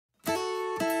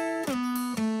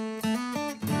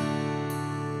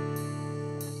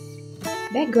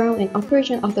Background and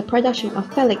operation of the production of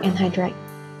phthalic anhydride.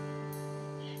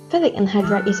 Phthalic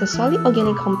anhydride is a solid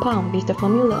organic compound with the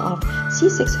formula of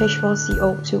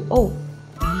C6H4CO2O.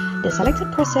 The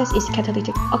selected process is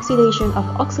catalytic oxidation of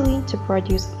oxalate to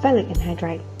produce phthalic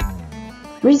anhydride.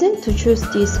 Reasons to choose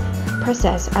this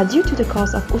process are due to the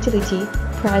cost of utility,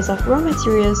 price of raw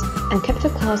materials, and capital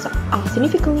costs are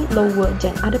significantly lower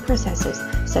than other processes,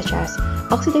 such as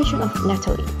oxidation of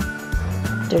naphthalene.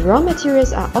 The raw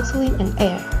materials are oxalate and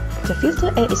air. The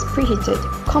filtered air is preheated,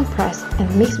 compressed,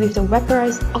 and mixed with the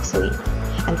vaporized oxalate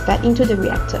and fed into the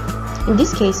reactor. In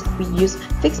this case, we use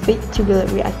fixed-bed tubular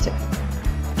reactor.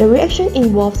 The reaction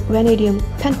involves vanadium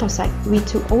pentoxide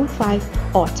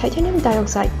V2O5 or titanium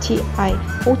dioxide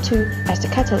TiO2 as the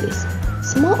catalyst.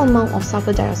 Small amount of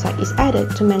sulfur dioxide is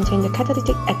added to maintain the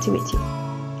catalytic activity.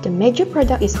 The major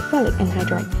product is phthalic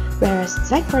anhydride, whereas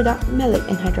side product maleic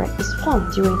anhydride is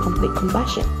formed during complete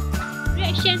combustion.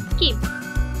 Reaction scheme.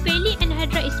 Phthalic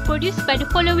anhydride is produced by the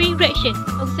following reaction.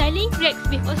 Oxalate reacts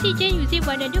with oxygen using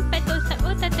vanadium pentoxide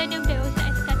or titanium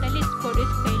dioxide as catalyst to produce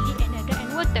phthalic anhydride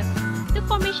and water. The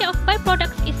formation of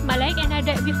byproducts is maleic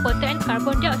anhydride with water and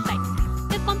carbon dioxide.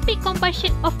 The complete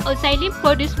combustion of oxalate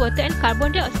produces water and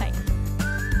carbon dioxide.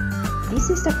 This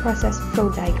is the process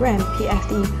flow diagram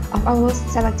 (PFD) of our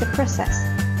selected process.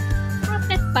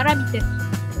 Process parameters.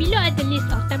 Below are the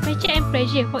list of temperature and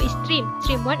pressure for each stream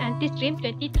 1 until stream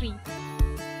 23.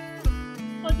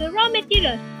 For the raw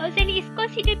materials, oxalate is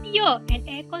considered pure and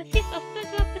air consists of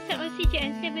 21%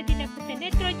 oxygen and 79%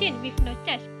 nitrogen with no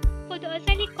charge. For the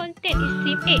oxalate content is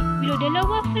stream A, below the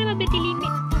lower flammability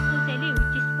limit of oxalate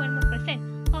which is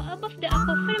 1% or above the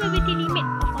upper flammability limit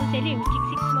of oxalate which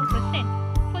is 6%.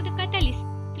 For the catalyst,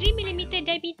 3mm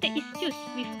diameter is used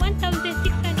with 1600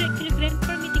 kg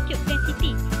per meter cube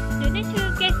density. The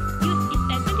natural gas used is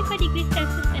at 25 degrees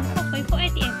Celsius and 4.4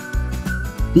 atm.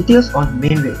 Details on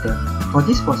main reactor. For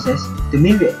this process, the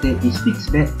main reactor is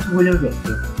fixed-bed tubular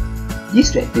reactor.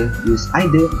 This reactor uses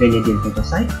either vanadium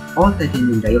pentoxide or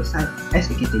titanium dioxide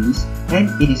as a catalyst and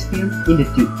it is filled in the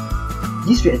tube.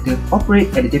 This reactor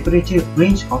operates at a temperature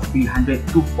range of 300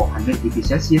 to 400 degrees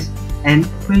Celsius and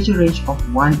pressure range of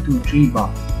 1 to 3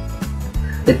 bar.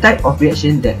 The type of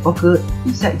reaction that occurs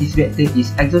inside this reactor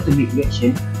is exothermic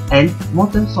reaction and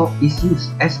molten salt is used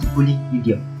as the cooling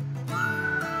medium.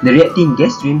 The reacting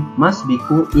gas stream must be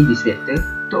cooled in this reactor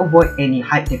to avoid any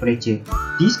high temperature.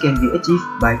 This can be achieved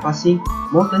by passing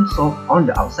molten salt on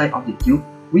the outside of the tube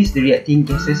with the reacting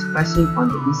gases passing on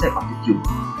the inside of the tube.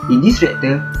 In this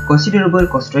reactor, considerable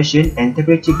concentration and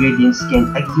temperature gradients can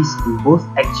exist in both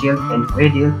axial and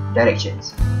radial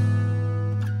directions.